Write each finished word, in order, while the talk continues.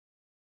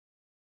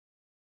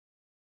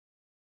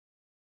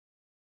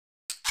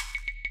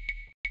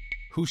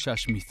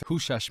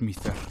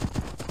Húsasmíþar.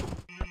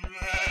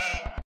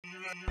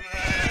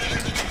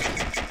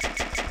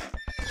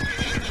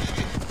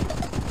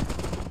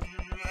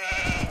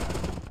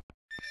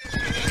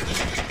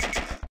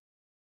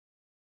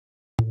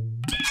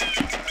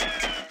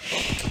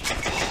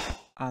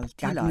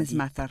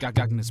 Gagnismíþar.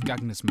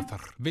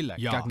 Villa.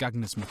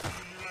 Gagnismíþar.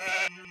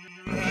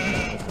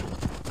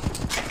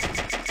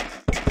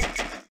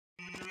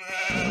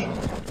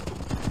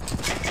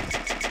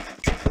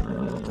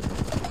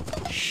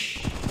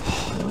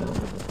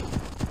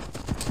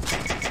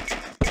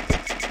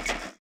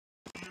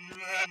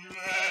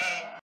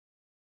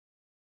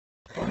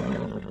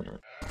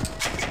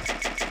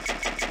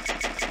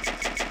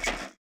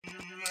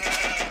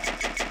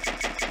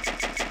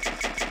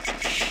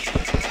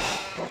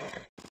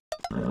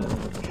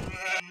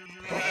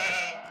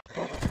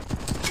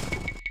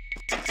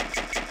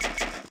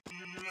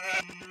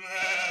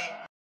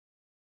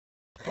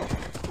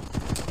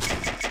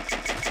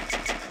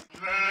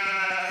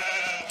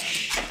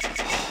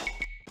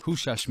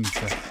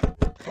 Húsasmíþar.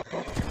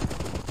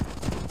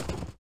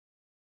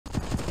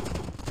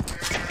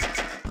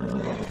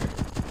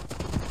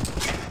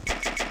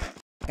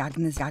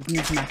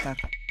 Gagnismíþar.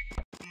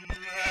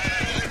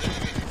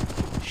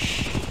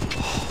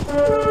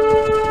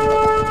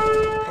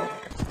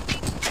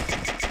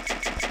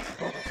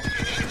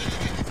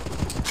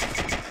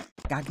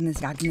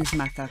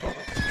 Gagnismíþar.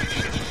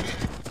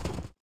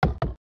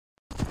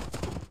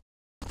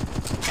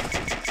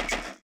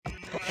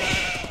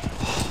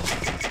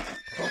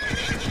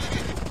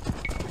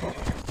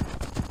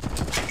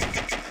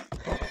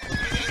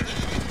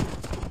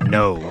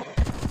 No.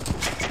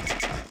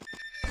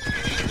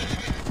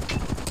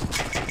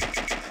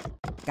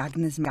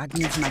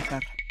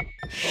 Gagnismíþar.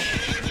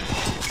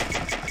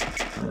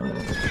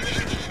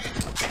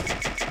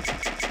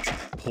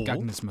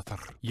 Gagnismíþar.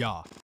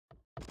 Ja.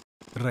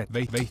 Red.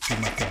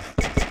 Veithimíþar.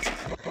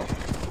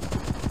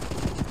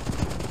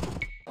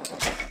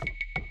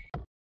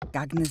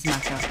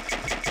 Gagnismíþar.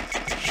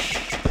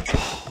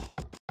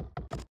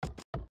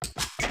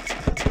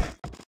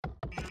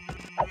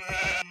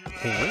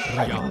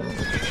 Ja.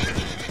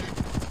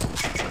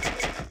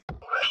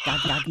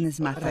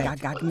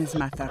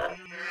 Gagnismíþar.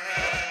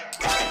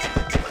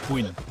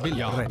 Quinn.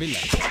 Villa.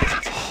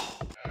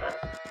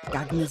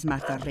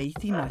 Gagnismíþar.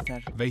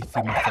 Veithimíþar.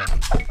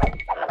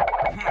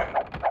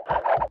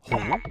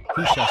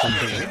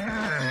 Húsasmíþar.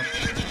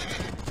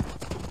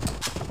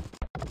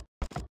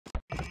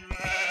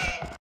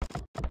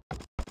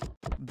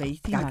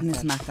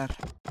 Gagnismíþar.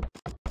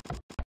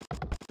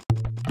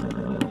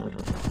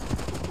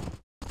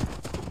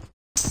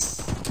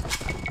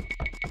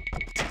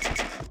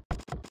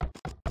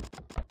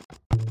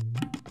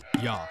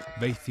 Ja.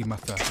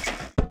 Veithimíþar.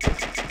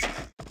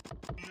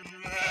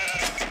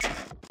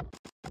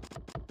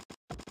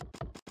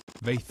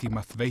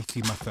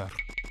 Veithimíþar.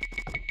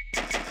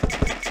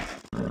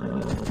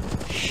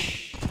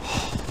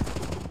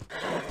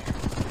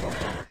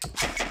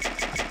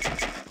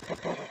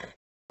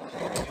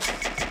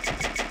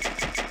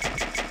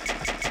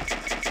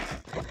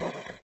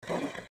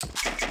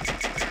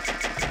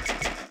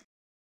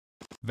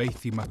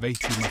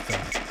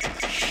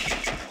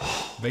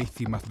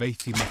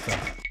 Veithimíþar.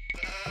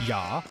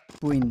 Ja.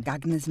 Buin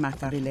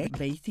gagnismíþar.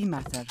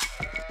 Veithimíþar.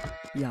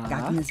 Ja.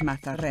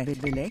 Gagnismíþar.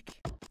 Vilek.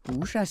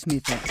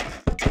 Húsasmíþar.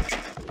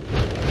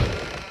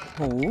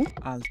 Hó.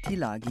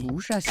 Altilagi.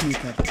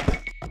 Húsasmíþar.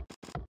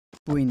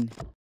 Buin.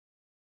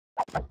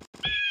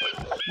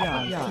 Ja.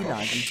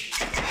 Altilagi.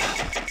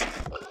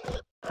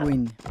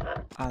 Buin.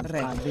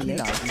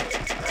 Altilagi.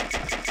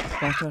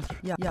 Botor.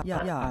 Ja.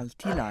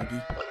 Altilagi.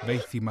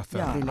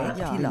 Veithimíþar.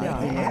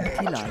 Veithimíþar.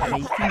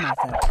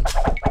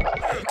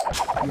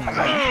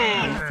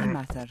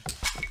 Veithimíþar.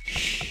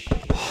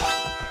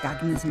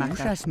 Gagnismíþar.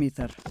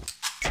 Húsasmíþar.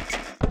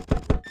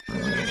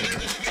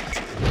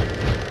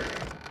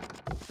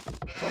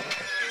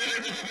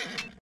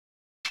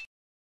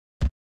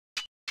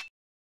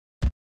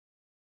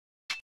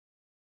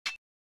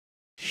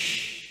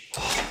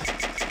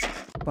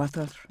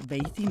 Botor.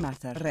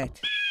 Veithimíþar. Red.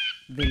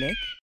 Vilek.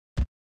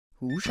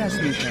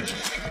 Húsasmíþar.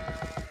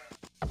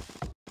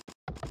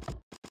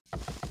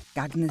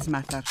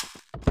 Gagnismíþar.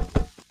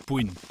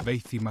 Buin.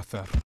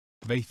 Veithimíþar.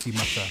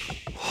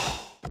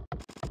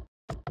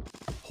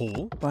 Hó.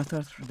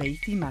 Botor.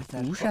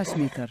 Veithimíþar.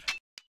 Húsasmíþar.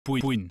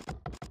 Buin.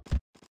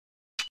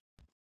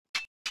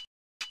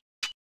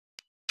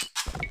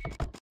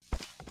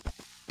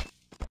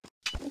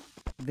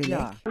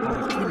 Vilek.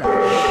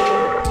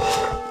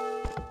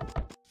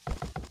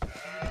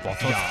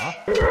 Botor. Ja.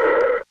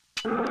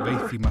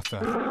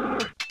 Veithimíþar.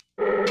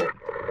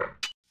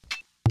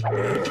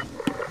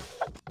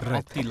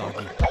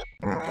 Rettilagi.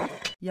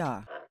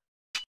 Ja.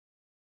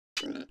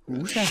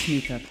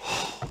 Húsasmíþar.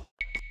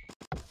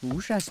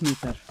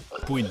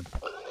 Buin.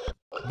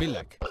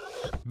 Vilek.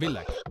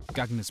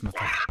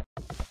 Gagnismíþar.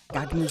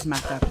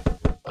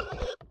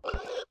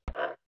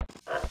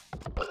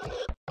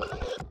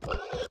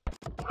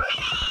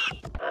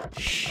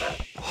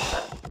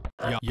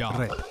 Ja.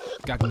 Red.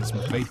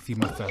 Gagnasmith.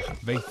 Veithimather.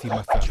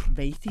 Veithimather.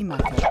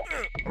 Veithimather.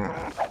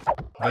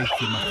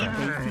 Veithimather.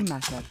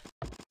 Veithimather.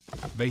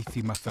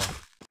 Veithimather.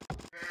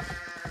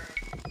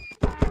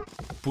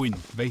 Buin.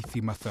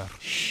 Veithimather.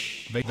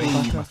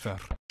 Veithimather.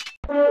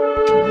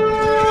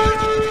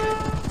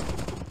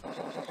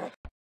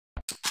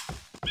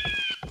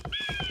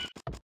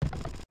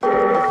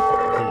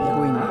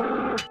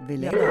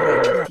 Vilek.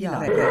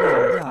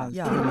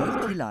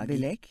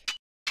 Vilek.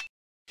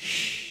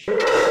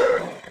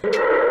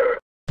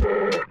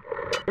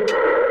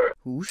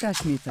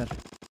 Húsasmitar.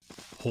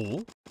 Hó.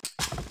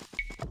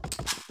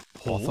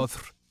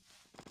 Hóþöðr.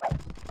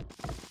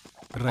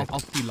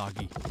 Allt í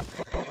lagi.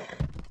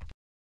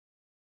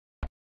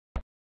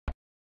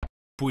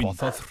 Búinn.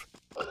 Hóþöðr.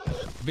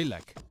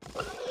 Vilek.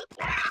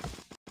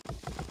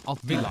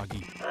 Allt í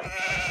lagi.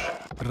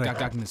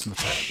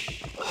 Gagnismatar.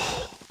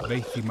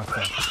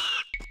 Veithimather.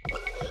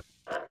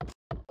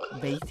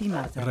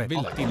 Veithimather.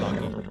 Allt í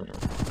lagi.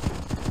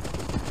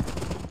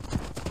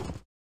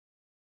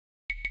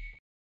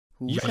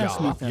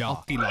 Húsasmitar. Ja,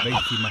 allt í lagi.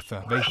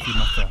 Veithimather.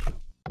 Veithimather.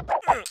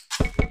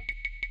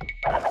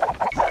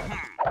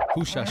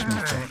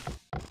 Húsasmitar.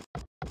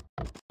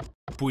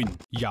 Búinn.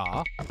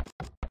 Ja.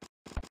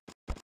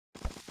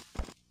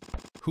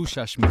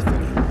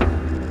 Húsasmitar.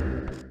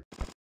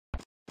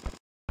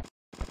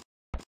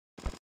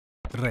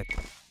 Red.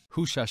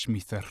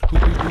 Húsasmitar.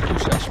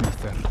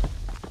 Húsasmitar.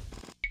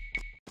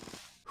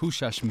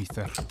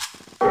 Húsasmitar.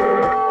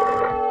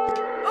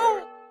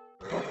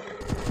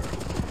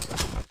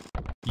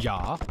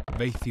 Ja,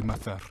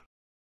 veithimather.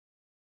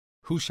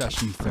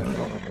 Húsasmitar.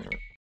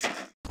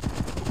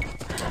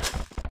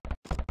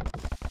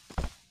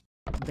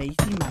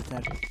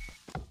 Veithimather.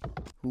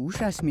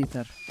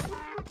 Húsasmitar.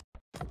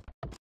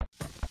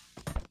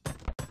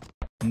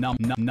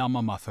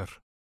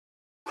 Namamather.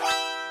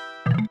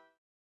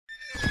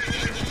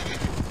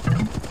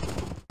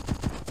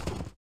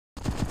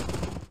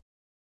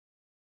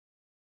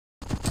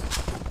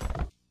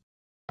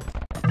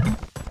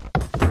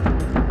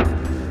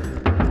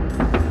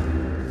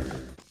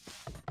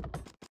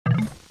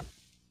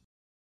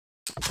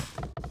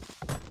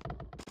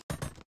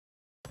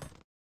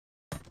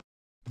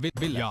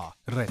 Ja,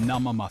 red.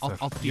 Namamather.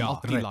 Allt í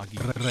lagi.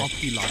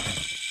 Allt í lagi.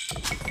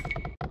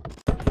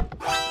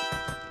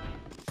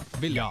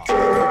 Ja.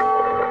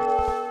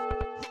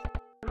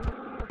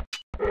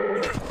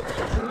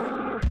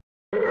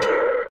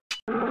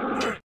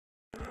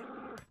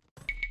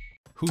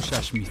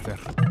 Húsasmitar.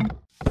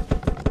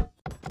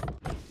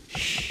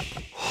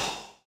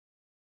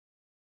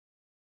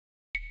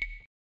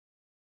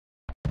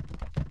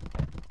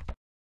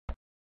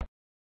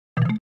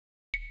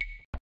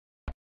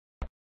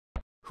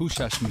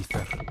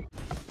 Húsasmitar.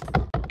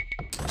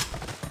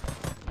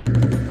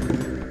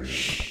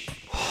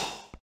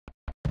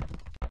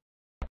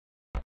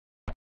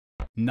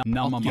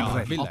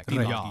 Namamather. Vilek.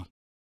 Ja.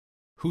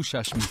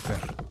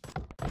 Húsasmitar.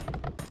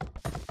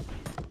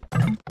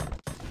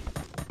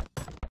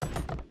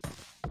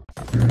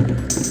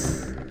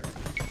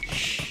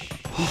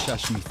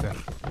 Húsasmitar.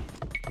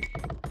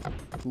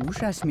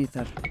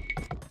 Húsasmitar.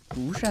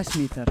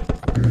 Húsasmitar.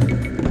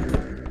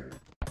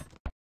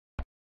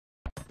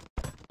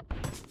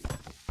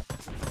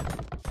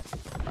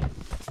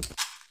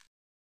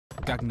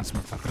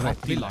 Gagnismatar.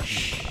 Allt í lagi.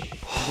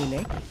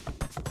 Vilek.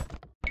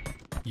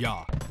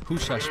 Ja,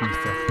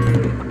 húsasmitar.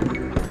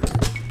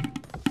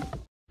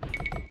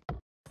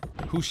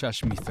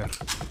 Húsasmitar.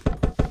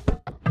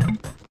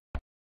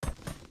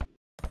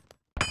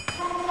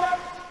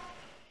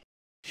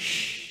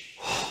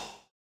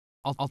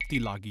 Allt í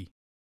lagi.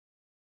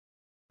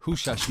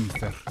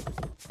 Húsasmitar.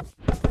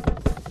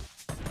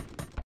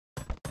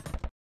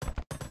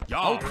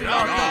 Ja,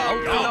 radida!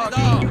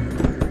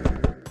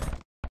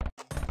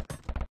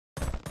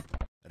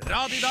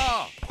 Radida!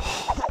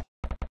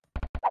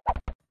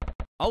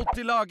 Allt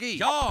í lagi.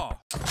 Ja!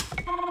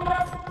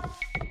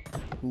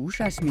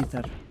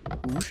 Húsasmitar.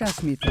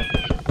 Húsasmitar.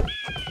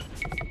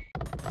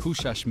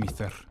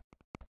 Húsasmitar.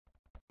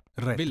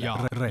 Red. Ja.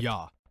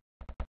 Ja.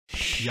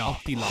 Ja.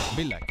 Allt í lagi.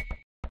 Vilek.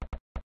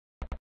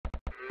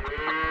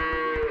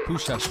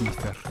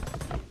 Húsasmitar.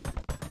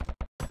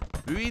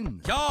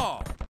 Buinn.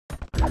 Ja!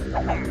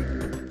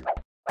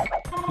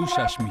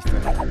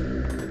 Húsasmitar.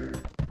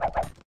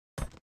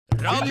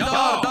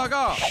 Radida!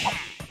 Daga!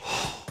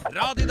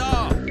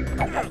 Radida!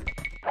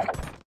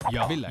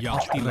 Ja, Vilek. Ja,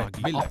 allt í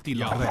lagi. Allt í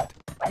lagi. Red.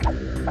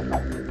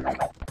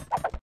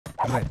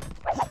 Red.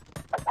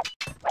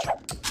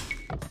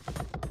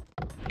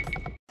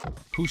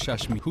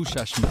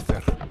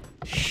 Húsasmitar.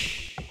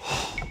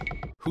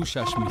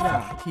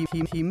 Húsasmitar.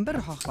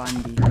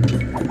 Timberhochbandi.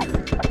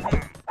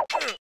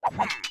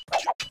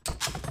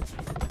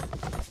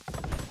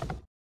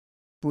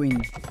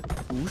 Buinn.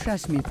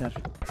 Húsasmitar.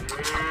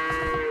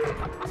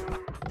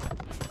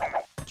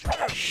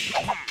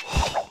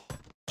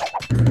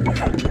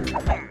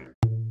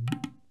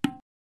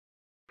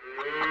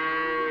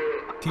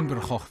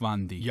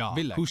 Timberhochbandi. Ja,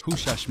 Vilek.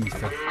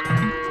 Húsasmitar.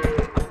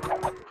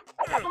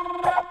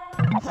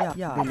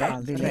 Ja,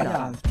 Vilek.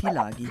 Allt í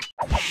lagi.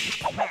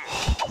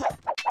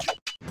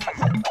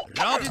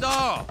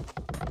 Radida.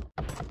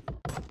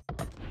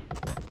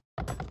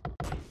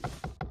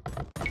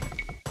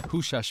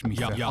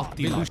 Húsásmíter.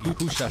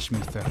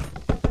 Húsásmíter.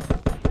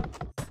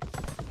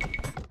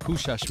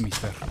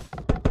 Húsásmíter.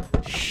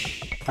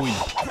 Búin.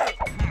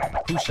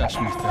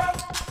 Húsásmíter.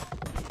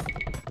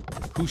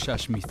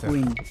 Húsásmíter.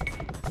 Búin.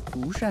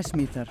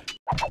 Húsásmíter.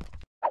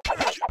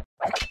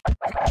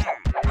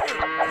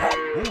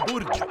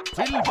 Burj.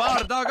 Til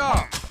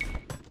bardaga.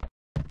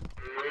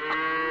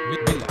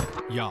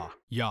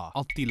 Ja.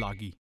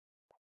 Attilagi.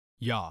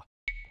 Ja.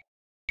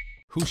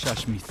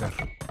 Húsásmíter.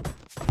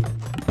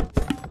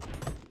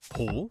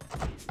 Hó.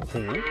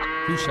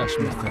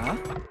 Húsásmíter. Ja.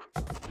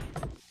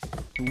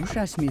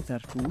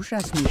 Húsásmíter.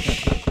 Húsásmíter.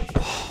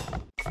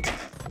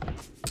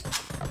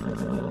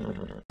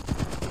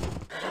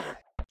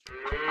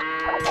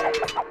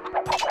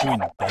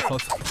 Búin.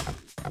 Bofod.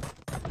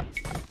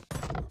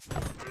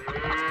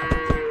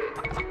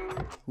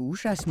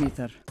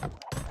 Húsásmíter.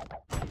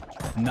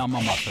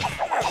 Namamater.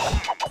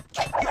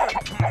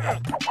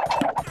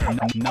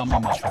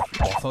 Namamater.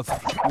 Bofod.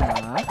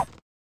 Ja.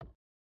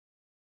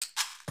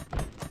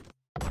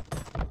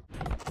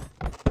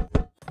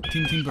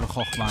 Timber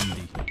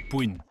Hochwandi.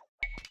 Búin.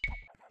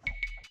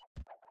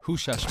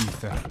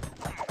 Húsásmíter.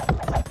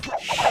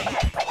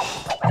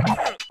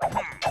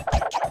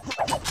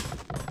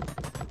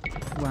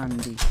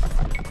 Wandi.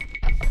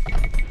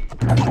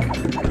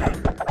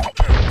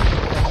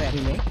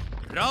 Vilek.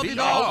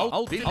 Radida.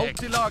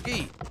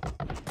 Outtilagi.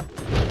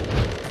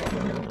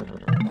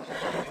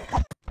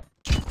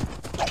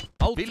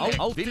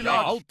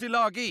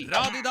 Outtilagi.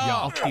 Radida. Ja,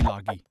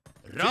 Attilagi.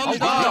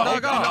 Radida.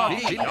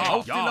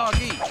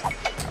 Outtilagi.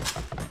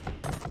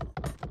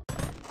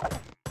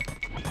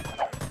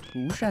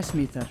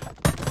 Húsásmíter.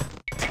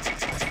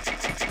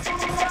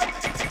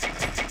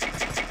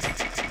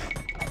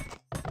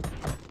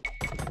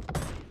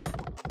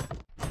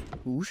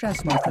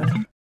 Húsásmíter.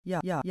 Ja.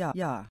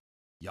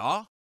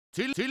 Ja.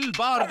 Til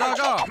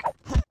bardaga.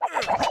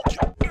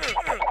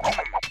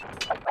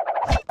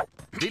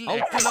 Til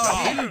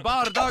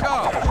bardaga.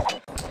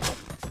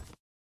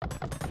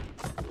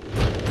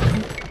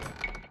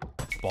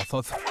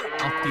 Bofod.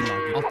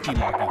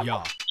 Attilagi.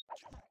 Ja.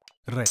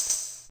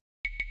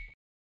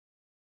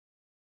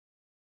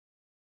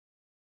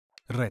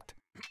 Red.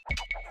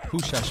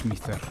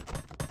 Húsásmíter.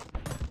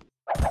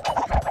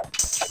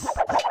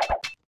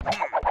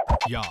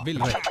 Ja.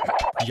 Red.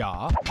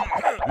 Ja.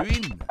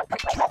 Buin.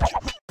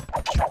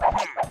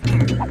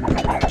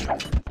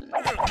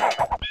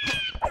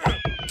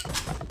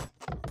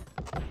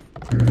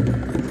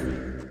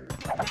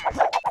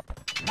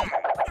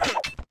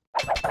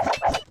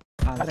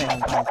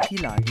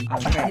 Altilagi.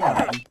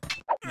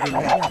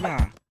 Vilek.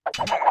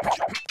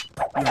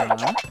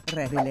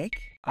 Ja. Vilek.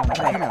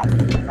 Altilagi.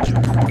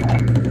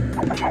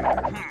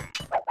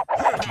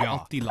 Ja.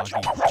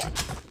 Attilagi.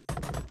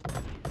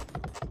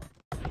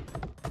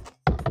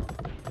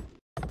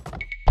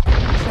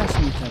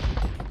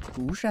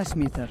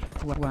 Húsásmíter.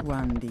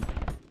 Wandi.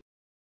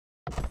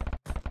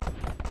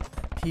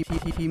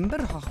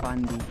 Timber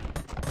Hochwandi.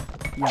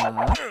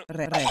 Ja.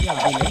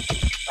 Vilek.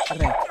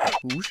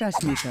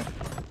 Húsásmíter.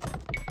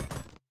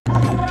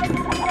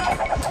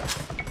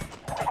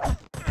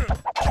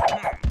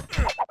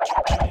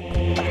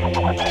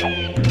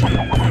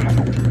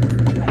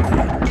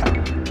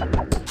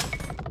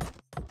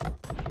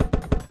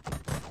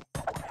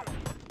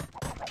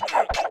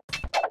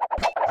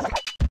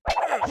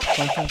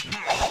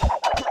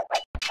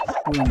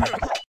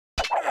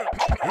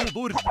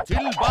 Burj.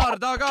 Til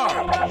bardaga.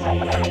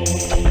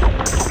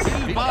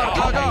 Til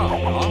bardaga.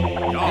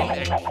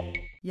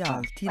 Ja.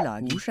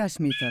 Altilagi.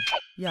 Húsásmíter.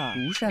 Ja.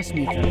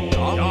 Húsásmíter.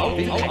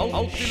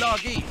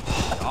 Outtilagi.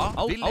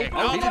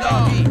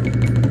 Outtilagi.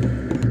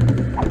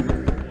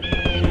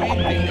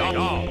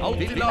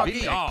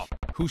 Outtilagi.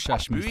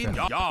 Húsásmíter.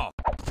 Ja.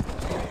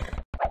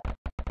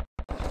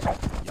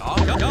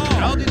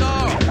 Radida.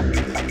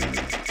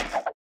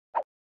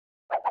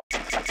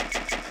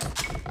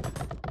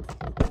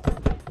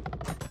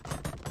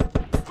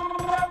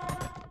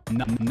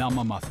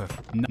 Namamater.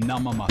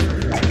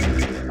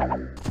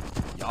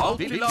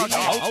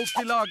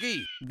 Outtilagi.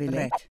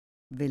 Vilek.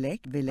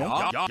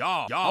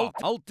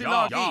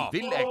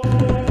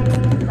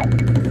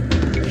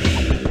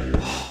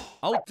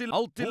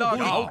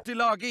 Outtilagi.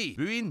 Outtilagi.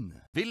 Buin.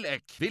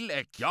 Vilek.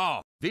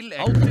 Ja.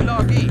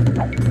 Outtilagi.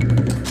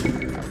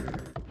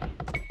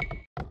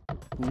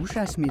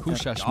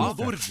 Húsásmíter.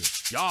 Burj.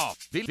 Ja.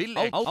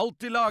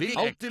 Outtilagi.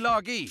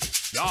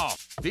 Ja.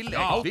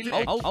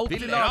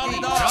 Outtilagi.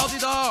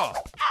 Radida.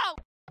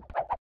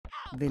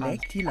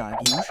 Vilek.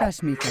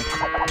 Húsásmíter.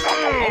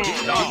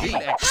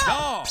 Vilek.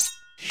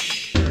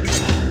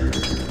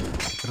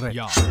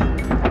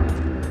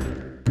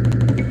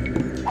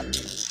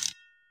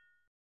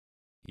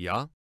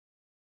 Ja.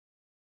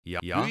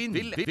 Ja. Buin.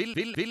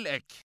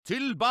 Vilek.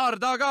 Til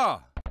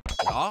bardaga.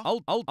 Ja.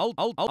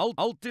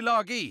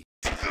 Outtilagi.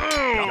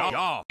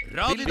 Ja.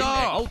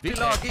 Radida.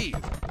 Outtilagi.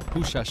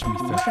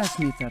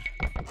 Húsásmíter.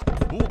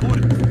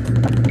 Burj.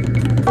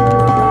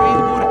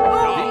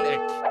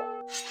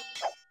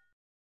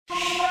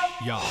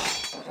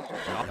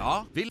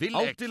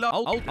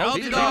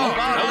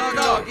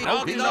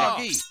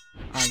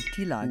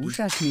 Altilagi.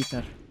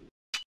 Ušasmitar.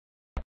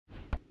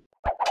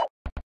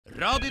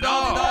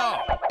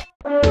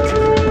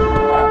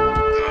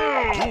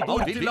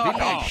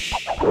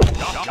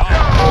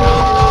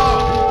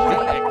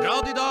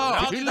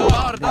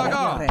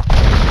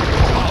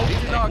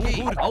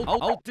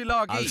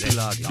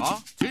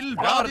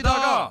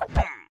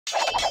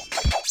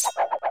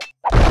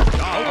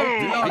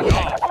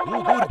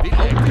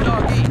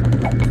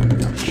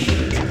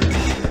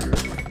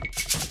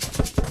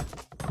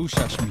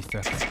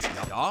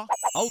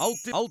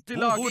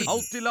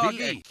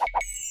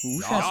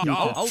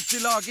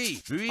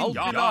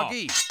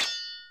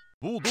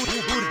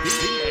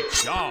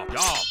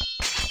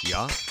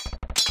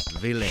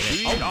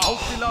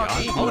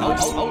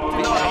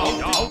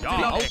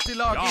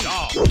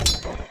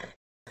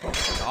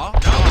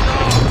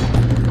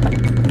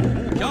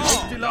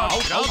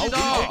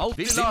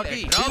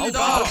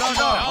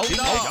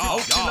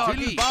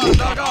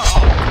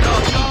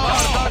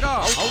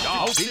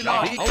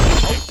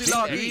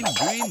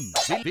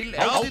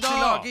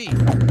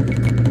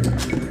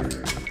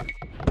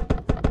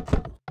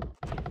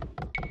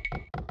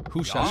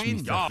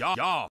 Ušasmitar.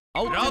 Ja.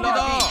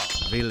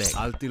 Vil ek. Vil ek.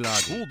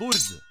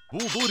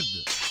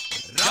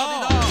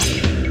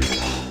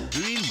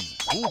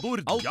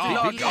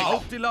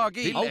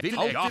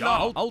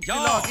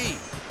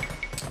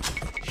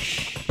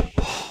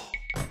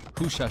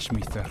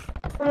 Ušasmitar.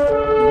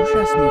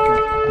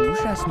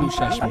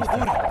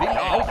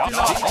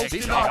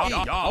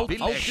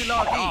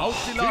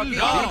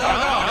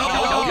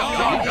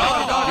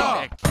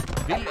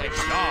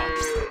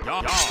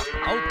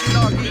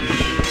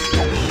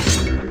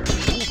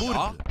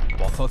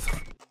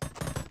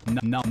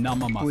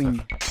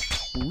 Queen.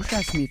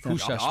 Ušasmitar.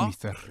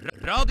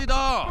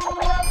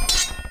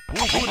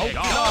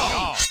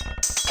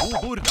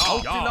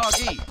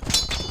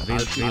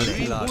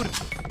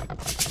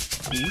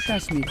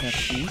 Ušasmitar.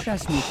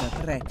 Ušasmitar.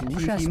 Ret.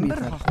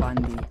 Ušasmitar.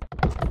 Hahvandi.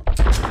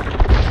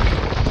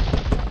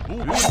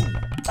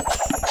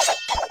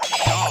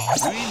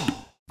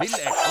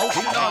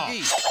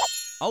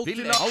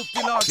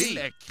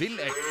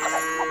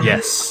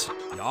 Yes.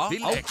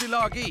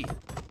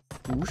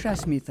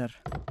 Ušasmitar.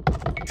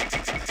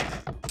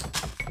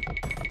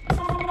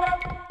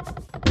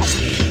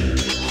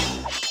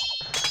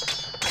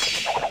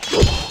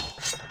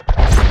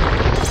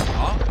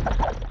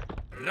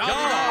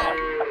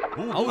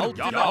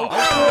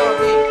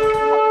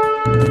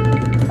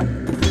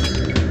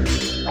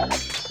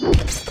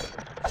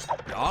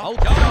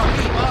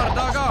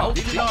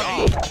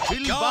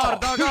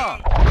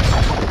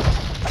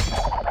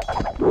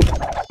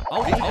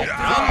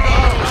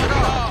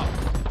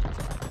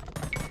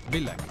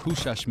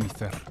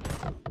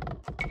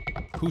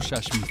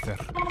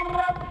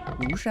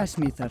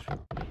 Ušasmitar.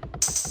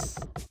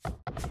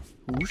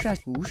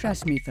 Ušasmitar.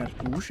 Ušasmitar.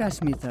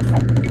 Ušasmitar.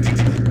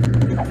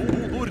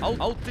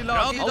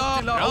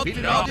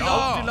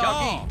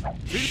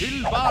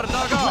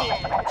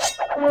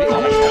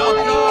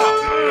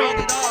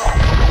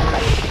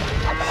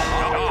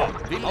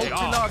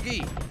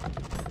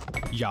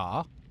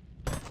 Ja.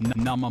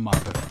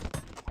 Namamater.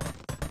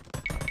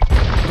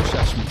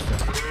 Ušasmitar.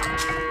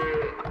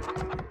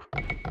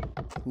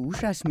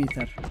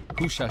 Ušasmitar.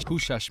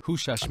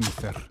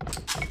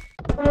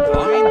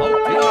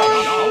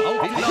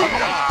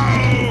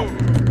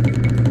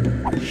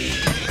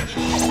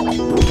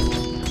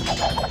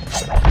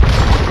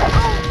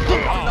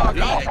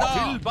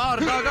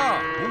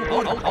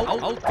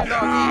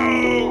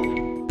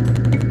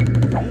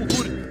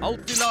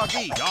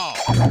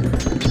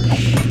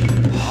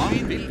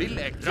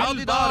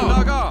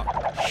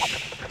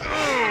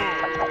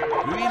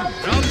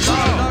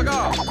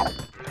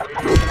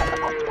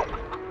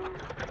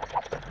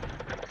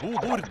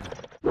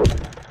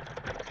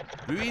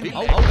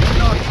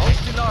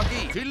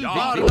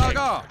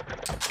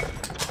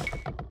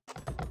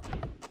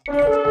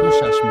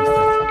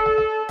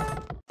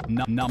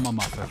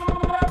 Namamater.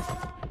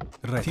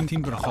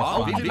 Retin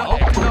brachafandi.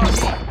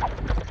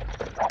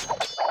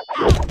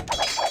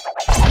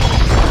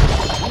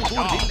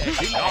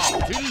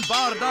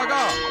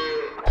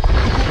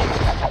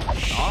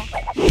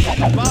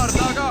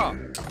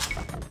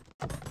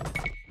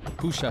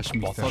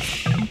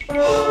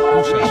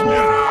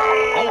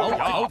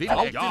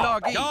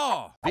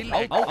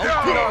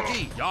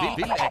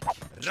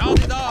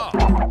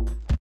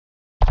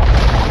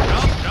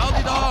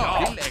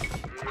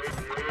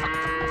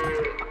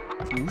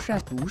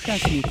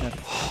 Ušasmitar.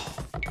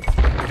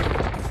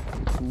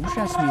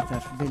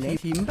 Ušasmitar. Vele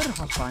timber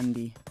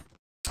hahvandi.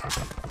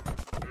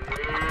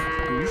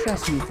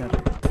 Ušasmitar.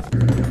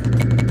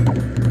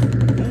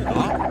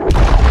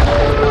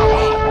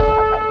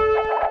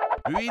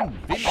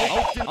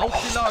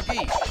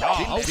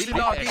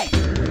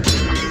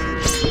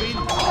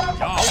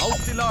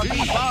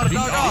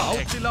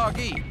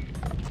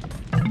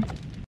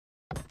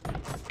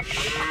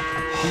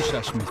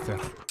 Ušasmitar.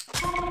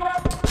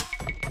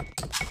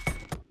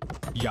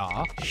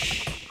 Ja.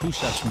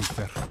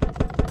 Ušasmitar.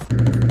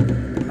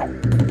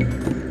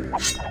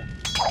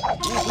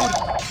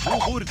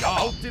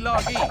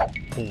 Outtilagi.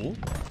 På.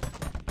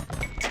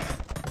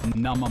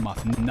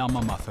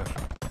 Namamaser.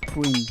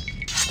 Queen.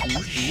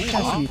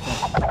 놨습니다.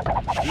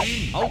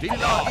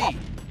 Outtilagi.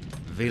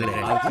 Ville.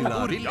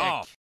 Outtilagi.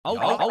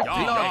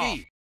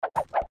 Outtilagi.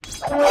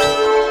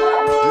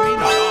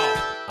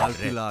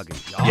 Outtilagi.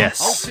 Yes.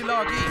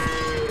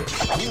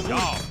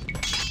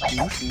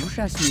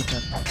 놨습니다.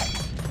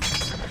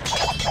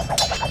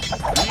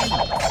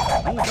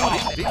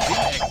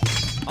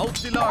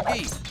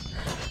 Outtilagi.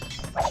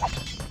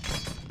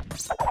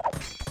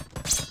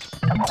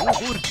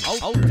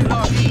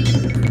 Outtilagi.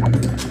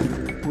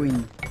 Queen.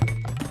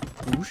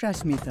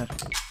 놨습니다.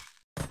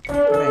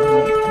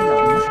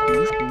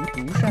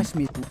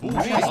 놨습니다.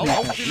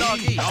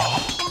 Outtilagi.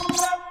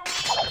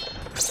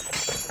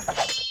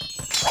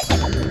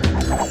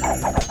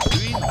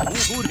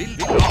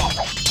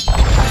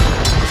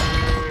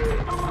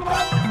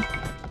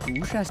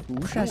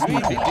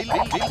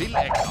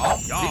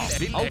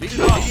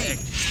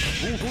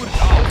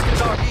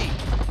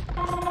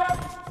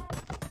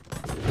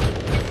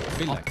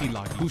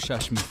 Outtilagi.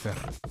 Hushashmitter.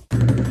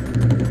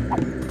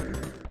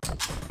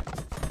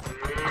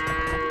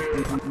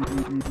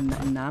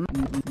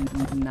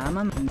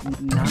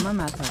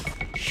 Namamata.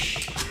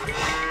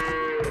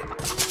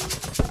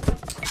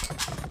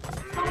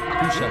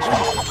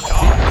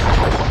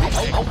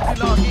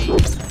 Outtilagi.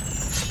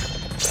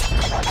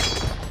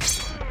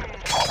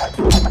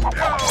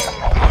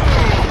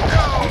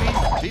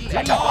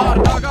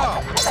 Tilbardaga.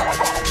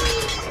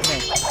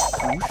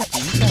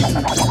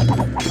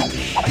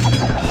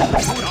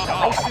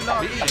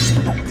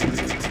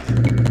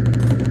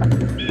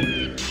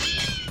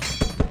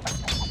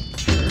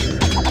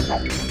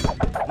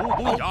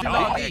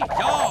 Outtilagi.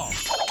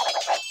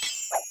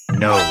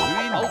 No.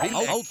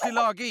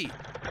 Outtilagi.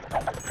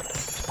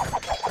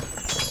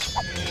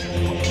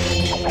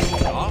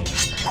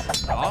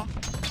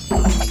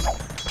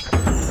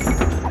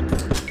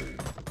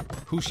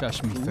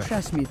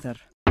 Hushashmitter.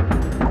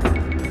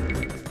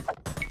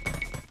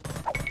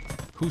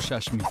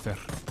 Hushashmitter.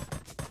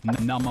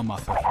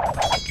 Namamaser.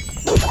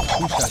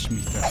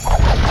 Hushashmitter.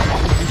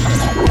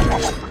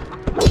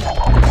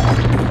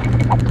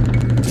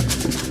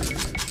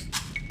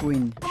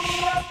 Queen.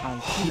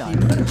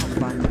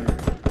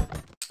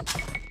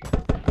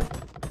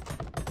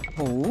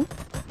 Ho.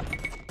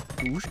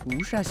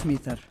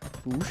 놨습니다.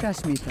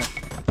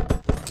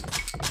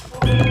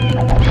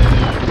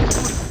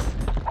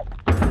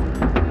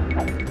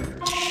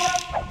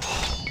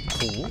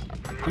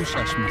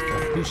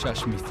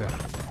 Hushashmitter.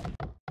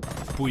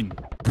 Puin.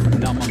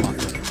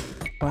 Namamaser.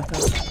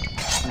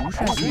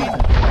 놨습니다.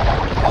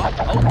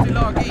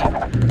 Outtilagi.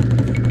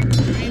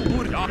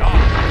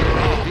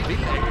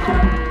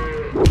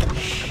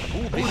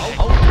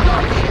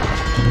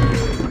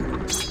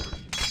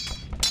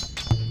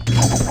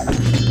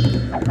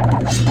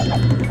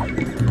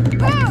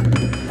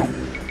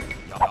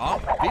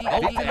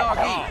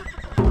 Outtilagi.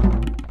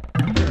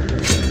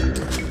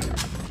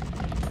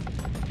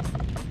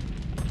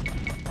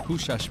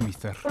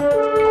 Hushashmitter.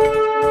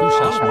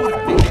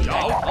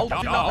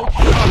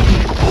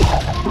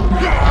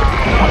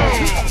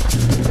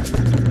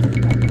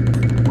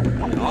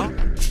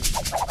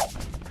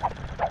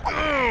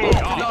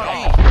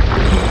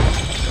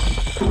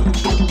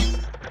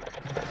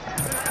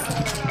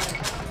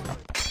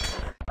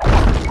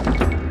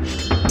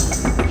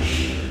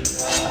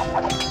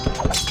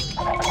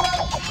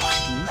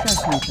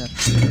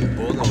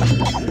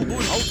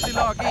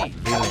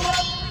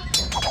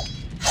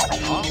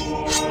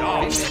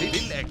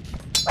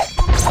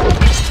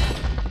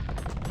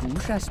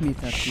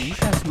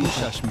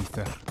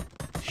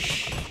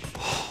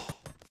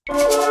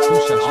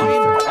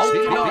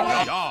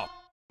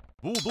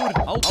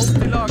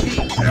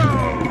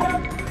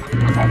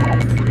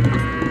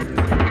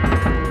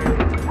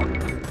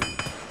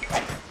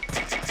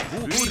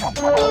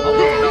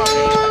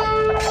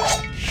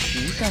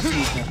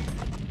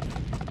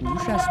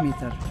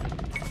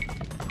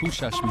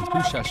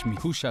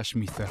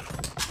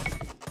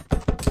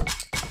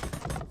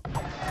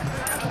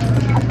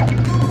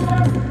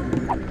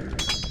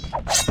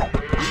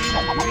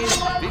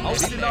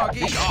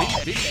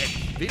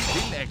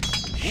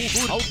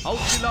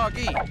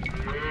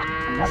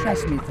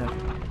 Hushashmitter.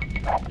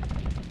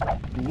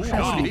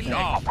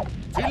 Hushashmitter.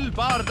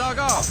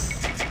 Tilbardaga.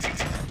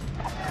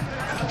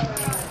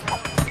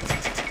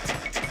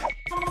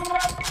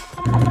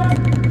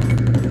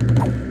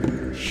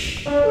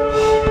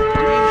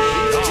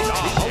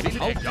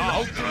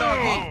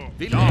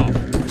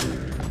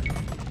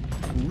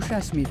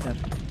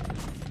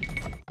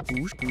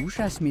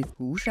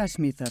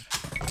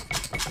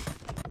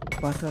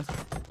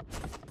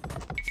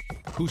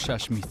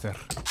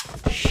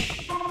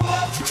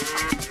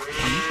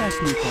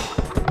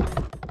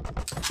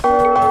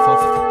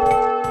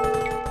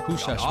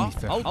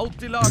 Hushashmitter.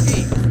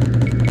 Outtilagi.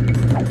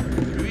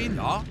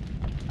 Luina.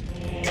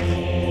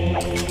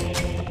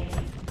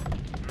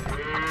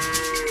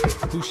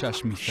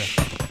 Hushashmitter.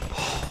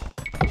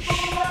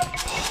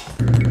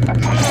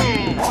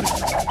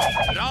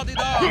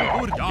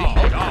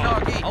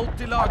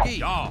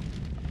 Outtilagi.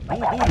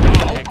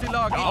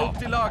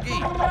 Outtilagi.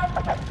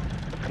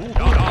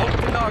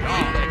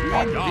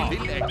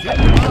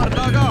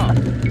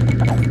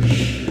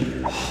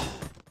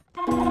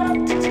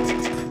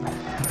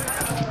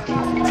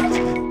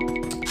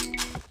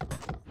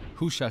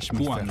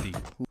 Hushashmister.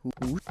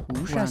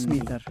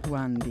 Ushasmitter.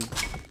 Wandi.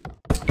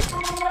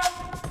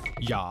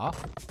 Ja.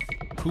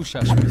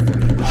 Hushashmister.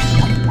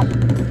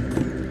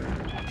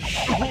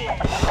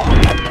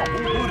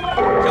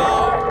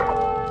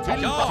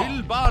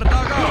 Til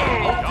bardaga.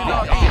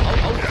 Outtilagi.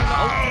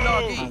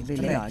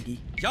 Avvilagi.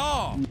 Ja.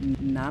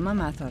 Nama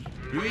matter.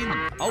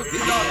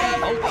 Outtilagi.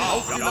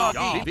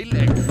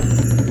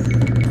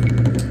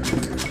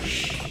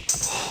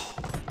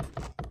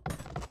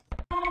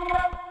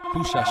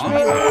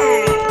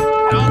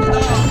 Hushashmister.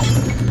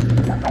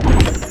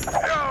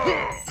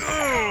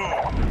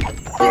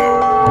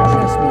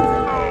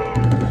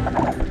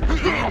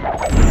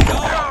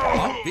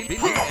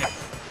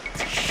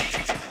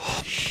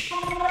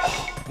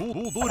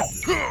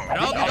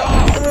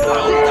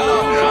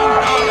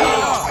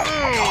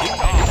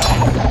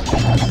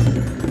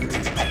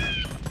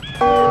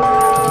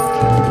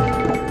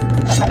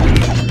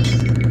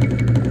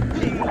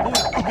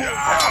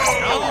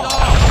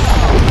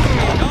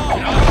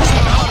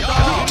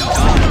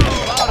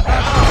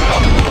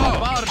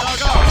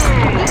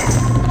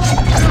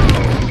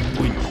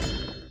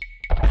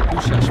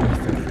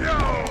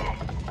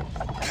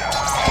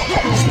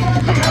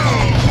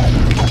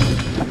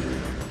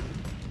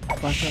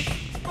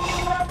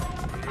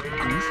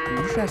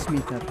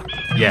 Ushasmitter.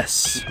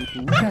 Yes.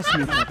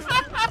 Ushasmitter.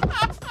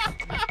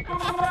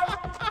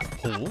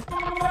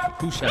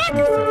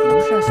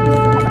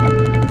 Hushashmister.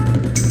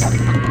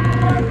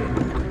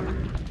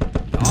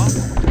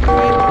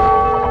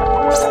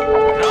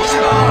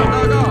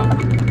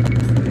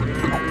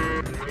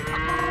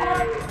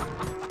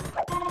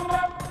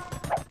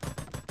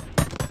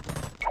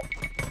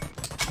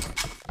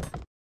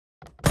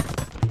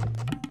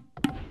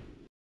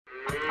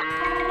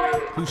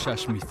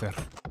 Ushasmitter.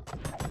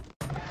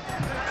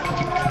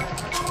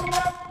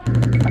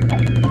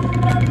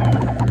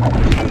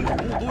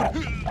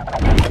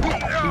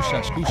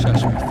 Hushashmister.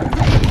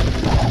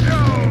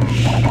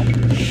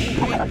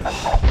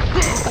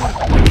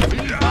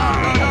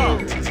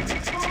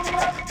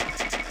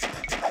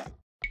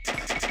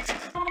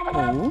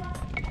 Oh.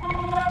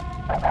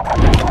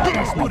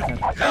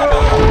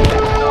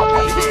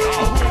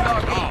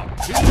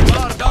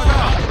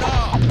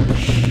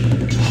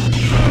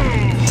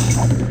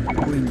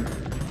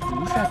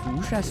 Ushasmitter. Queen.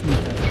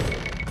 Ushasmitter.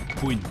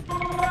 Queen.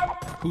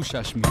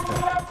 Hushashmister.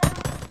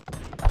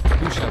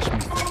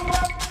 Hushashmister.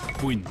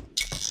 Queen.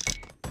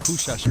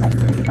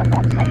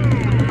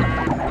 Hushashmister.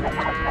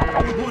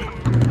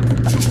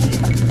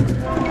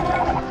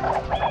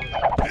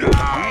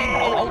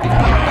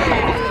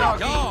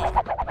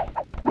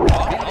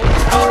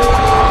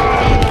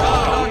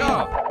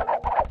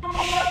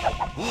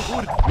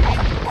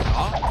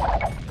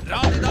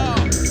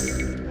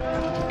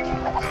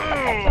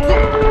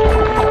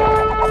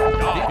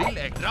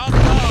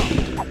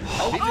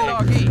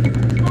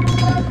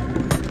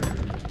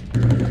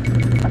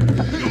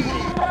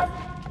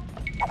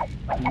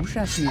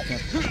 Ushasmitter.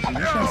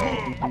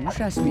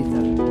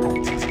 Ushasmitter.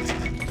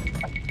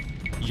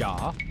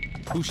 Ja.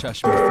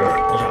 Hushashmister.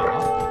 Ja.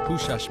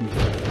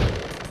 Hushashmister.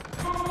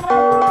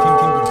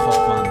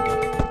 Timtimberhoffwandi.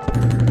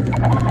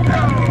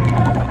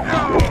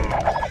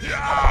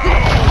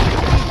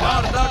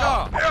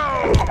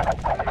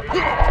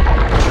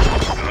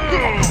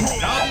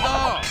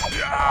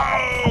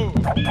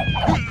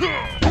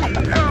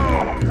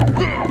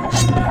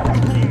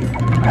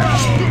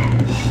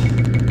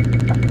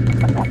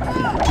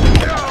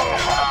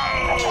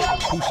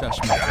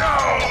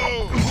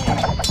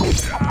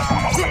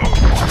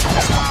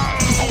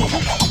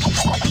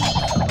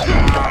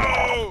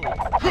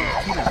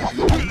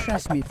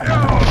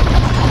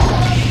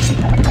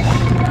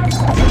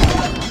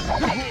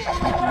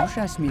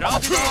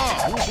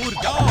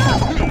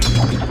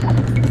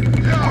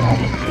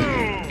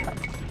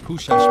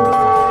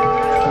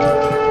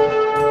 Ushasmitter.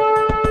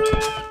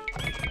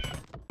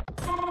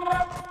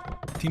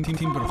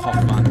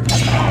 Timtimberhoffwandi.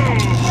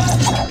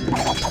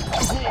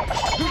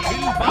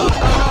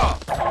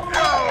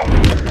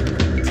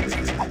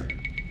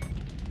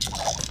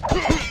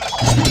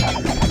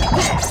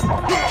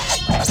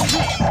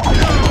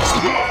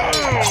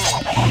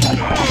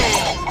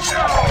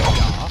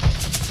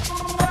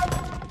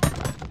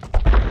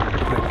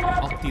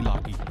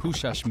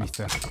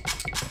 Hushashmister.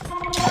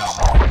 Ja.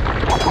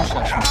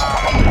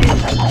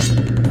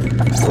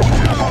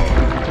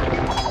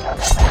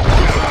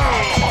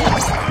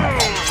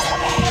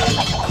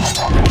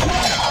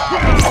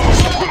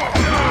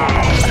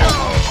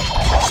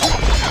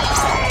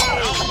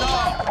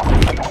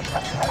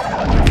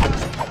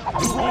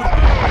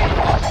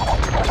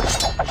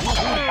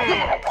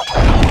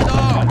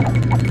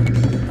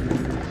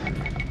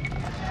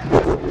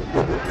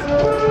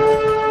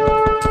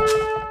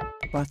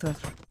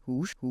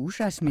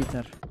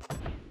 Ushasmitter.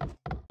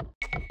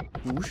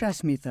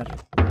 올랐습니다.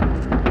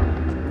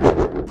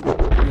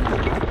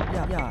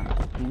 야,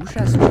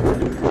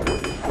 올랐습니다.